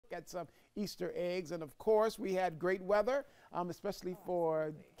look at some Easter eggs. And of course, we had great weather, especially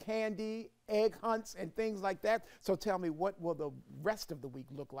for candy, egg hunts, and things like that. So tell me, what will the rest of the week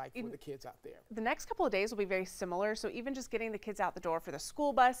look like for the kids out there? The next couple of days will be very similar. So even just getting the kids out the door for the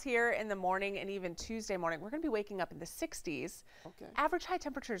school bus here in the morning, and even Tuesday morning, we're going to be waking up in the 60s. Okay. Average high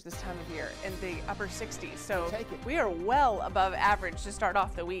temperatures this time of year in the upper 60s. So Take it. we are well above average to start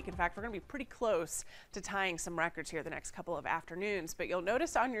off the week. In fact, we're going to be pretty close to tying some records here the next couple of afternoons. But you'll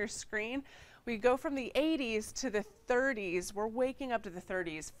notice on your screen, we go from the 80s to the 30s. We're waking up to the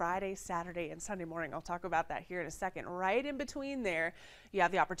 30s Friday, Saturday, and Sunday morning. I'll talk about that here in a second. Right in between there, you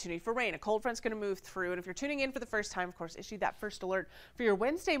have the opportunity for rain. A cold front's going to move through. And if you're tuning in for the first time, of course, issue that first alert for your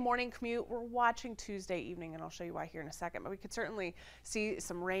Wednesday morning commute. We're watching Tuesday evening, and I'll show you why here in a second. But we could certainly see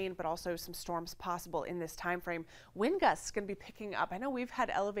some rain, but also some storms possible in this time frame. Wind gusts going to be picking up. I know we've had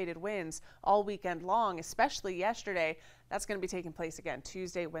elevated winds all weekend long, especially yesterday. That's going to be taking place again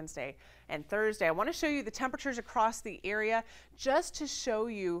Tuesday, Wednesday, and Thursday. I want to show you the temperatures across the area just to show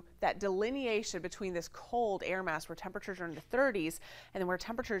you that delineation between this cold air mass where temperatures are in the 30s and then where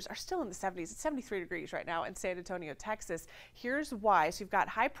temperatures are still in the 70s. It's 73 degrees right now in San Antonio, Texas. Here's why. So you've got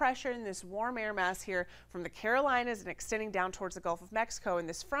high pressure in this warm air mass here from the Carolinas and extending down towards the Gulf of Mexico in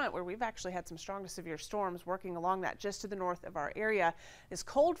this front where we've actually had some strong to severe storms working along that just to the north of our area. This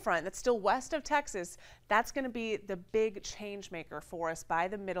cold front that's still west of Texas, that's going to be the big change maker for us by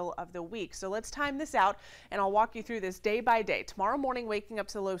the middle of the week. So let's time this out and I'll walk you through this day by day. Tomorrow morning, waking up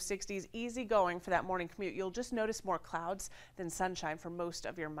to the low 60s, easy going for that morning commute. You'll just notice more clouds than sunshine for most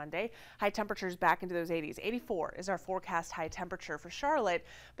of your Monday. High temperatures back into those 80s. 84 is our forecast high temperature for Charlotte,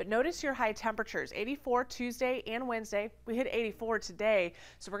 but notice your high temperatures. 84 Tuesday and Wednesday. We hit 84 today,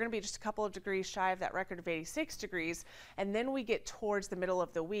 so we're going to be just a couple of degrees shy of that record of 86 degrees. And then we get towards the middle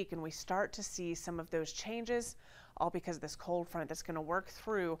of the week and we start to see some of those changes, all because of this cold front that's going to work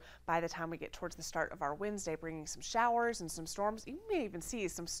through by the time we get towards the start of our Wednesday, bringing some showers and some storms. You may even see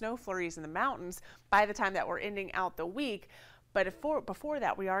some snow flurries in the mountains by the time that we're ending out the week. But before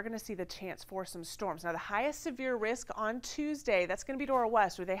that, we are going to see the chance for some storms. Now, the highest severe risk on Tuesday, that's going to be to our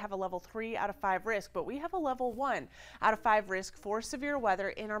west, where they have a level 3 out of 5 risk, but we have a level 1 out of 5 risk for severe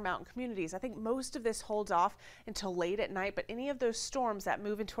weather in our mountain communities. I think most of this holds off until late at night, but any of those storms that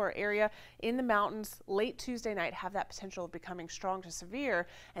move into our area in the mountains late Tuesday night have that potential of becoming strong to severe,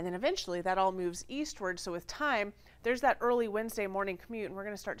 and then eventually that all moves eastward. So with time, there's that early Wednesday morning commute, and we're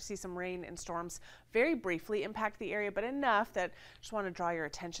going to start to see some rain and storms very briefly impact the area, but enough that I just want to draw your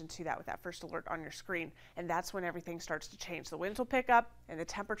attention to that with that first alert on your screen. And that's when everything starts to change. The winds will pick up and the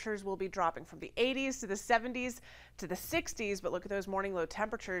temperatures will be dropping from the 80s to the 70s to the 60s. But look at those morning low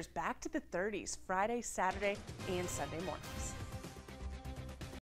temperatures back to the 30s Friday, Saturday, and Sunday mornings.